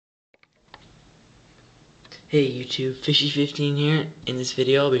Hey YouTube, Fishy15 here. In this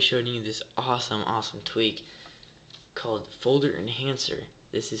video I'll be showing you this awesome tweak called FolderEnhancer.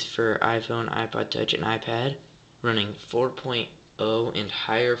 This is for iPhone, iPod Touch, and iPad running 4.0 and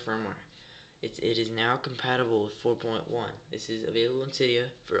higher firmware. It is now compatible with 4.1. This is available in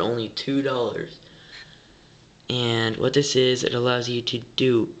Cydia for only $2. And what this is, it allows you to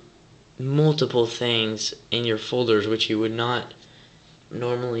do multiple things in your folders which you would not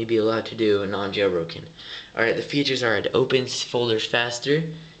normally be allowed to do non-jailbroken. Alright, the features are: it opens folders faster.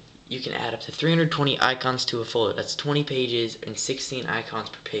 You can add up to 320 icons to a folder. That's 20 pages and 16 icons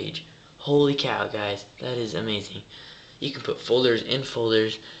per page. Holy cow, guys, that is amazing. You can put folders in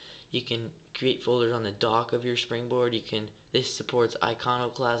folders. You can create folders on the dock of your springboard. This supports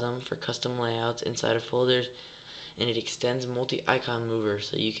iconoclasm for custom layouts inside of folders, and it extends MultiIconMover,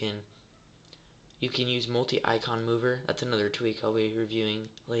 so you can use MultiIconMover. That's another tweak I'll be reviewing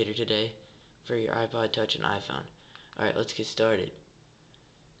later today for your iPod Touch and iPhone. Alright, let's get started.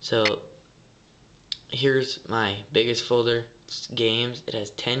 So, here's my biggest folder. It's games. It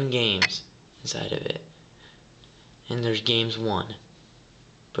has 10 games inside of it. And there's games 1.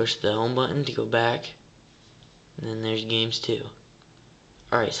 Push the home button to go back. And then there's games 2.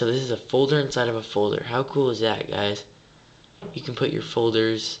 Alright, so this is a folder inside of a folder. How cool is that, guys? You can put your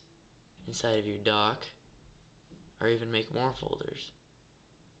folders inside of your dock, or even make more folders.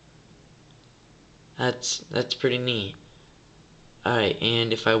 That's pretty neat. Alright,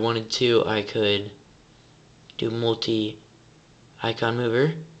 and if I wanted to, I could do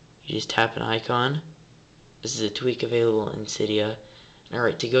MultiIconMover. You just tap an icon. This is a tweak available in Cydia.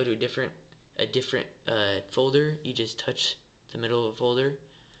 Alright, to go to a different folder, you just touch the middle of a folder,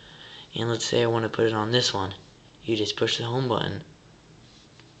 and let's say I want to put it on this one. You just push the home button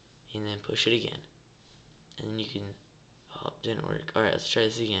and then push it again, and then you can, oh, it didn't work. Alright, let's try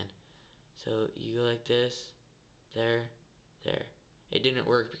this again. So you go like this, there. It didn't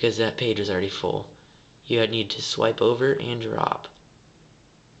work because that page was already full. You need to swipe over and drop.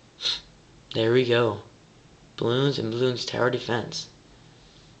 There we go. Balloons and Balloons Tower Defense.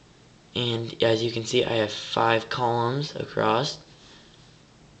 And as you can see, I have 5 columns across.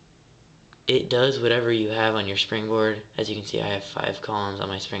 It does whatever you have on your springboard. As you can see, I have 5 columns on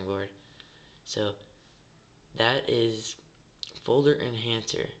my springboard. So that is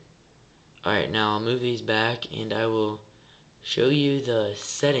FolderEnhancer. Alright, now I'll move these back and I will show you the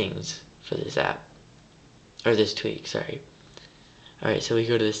settings for this app. Or this tweak, sorry. Alright, so we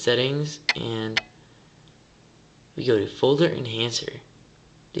go to the settings and we go to FolderEnhancer.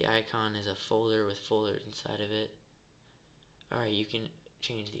 The icon is a folder with folders inside of it. Alright, you can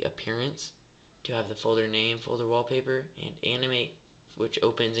change the appearance to have the folder name, folder wallpaper, and animate, which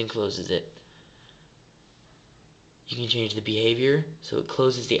opens and closes it. You can change the behavior, so it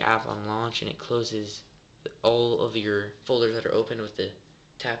closes the app on launch and it closes all of your folders that are open with the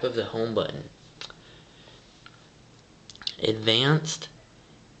tap of the home button. Advanced,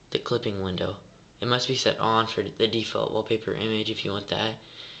 the clipping window. It must be set on for the default wallpaper image if you want that.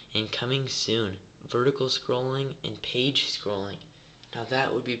 And coming soon, vertical scrolling and page scrolling. Now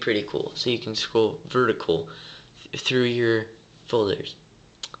that would be pretty cool. So you can scroll vertical through your folders.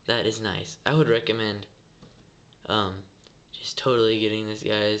 That is nice. I would recommend just totally getting this,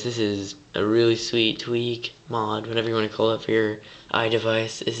 guys. This is a really sweet tweak, mod, whatever you want to call it, for your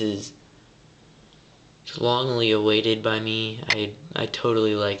iDevice. This is longly awaited by me. I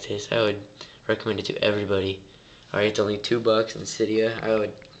totally like this. I would recommend it to everybody. Alright, it's only $2 in Cydia. I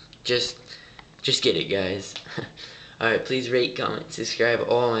would just get it, guys. Alright, please rate, comment, subscribe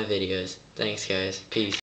all my videos. Thanks, guys. Peace.